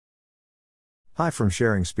Hi from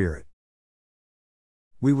Sharing Spirit.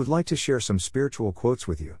 We would like to share some spiritual quotes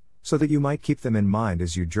with you, so that you might keep them in mind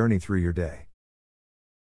as you journey through your day.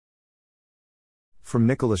 From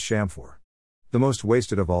Nicholas Chamfort. The most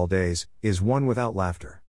wasted of all days is one without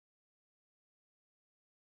laughter.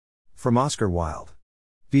 From Oscar Wilde.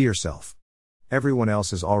 Be yourself. Everyone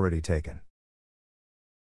else is already taken.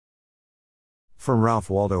 From Ralph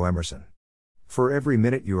Waldo Emerson. For every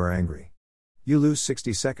minute you are angry, you lose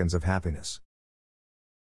 60 seconds of happiness.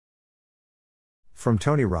 From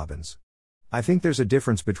Tony Robbins. I think there's a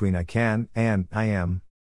difference between I can and I am.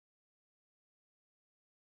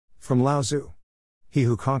 From Lao Tzu. He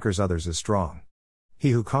who conquers others is strong.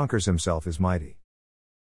 He who conquers himself is mighty.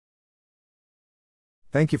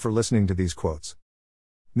 Thank you for listening to these quotes.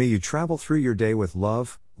 May you travel through your day with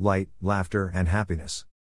love, light, laughter, and happiness.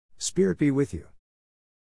 Spirit be with you.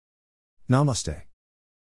 Namaste.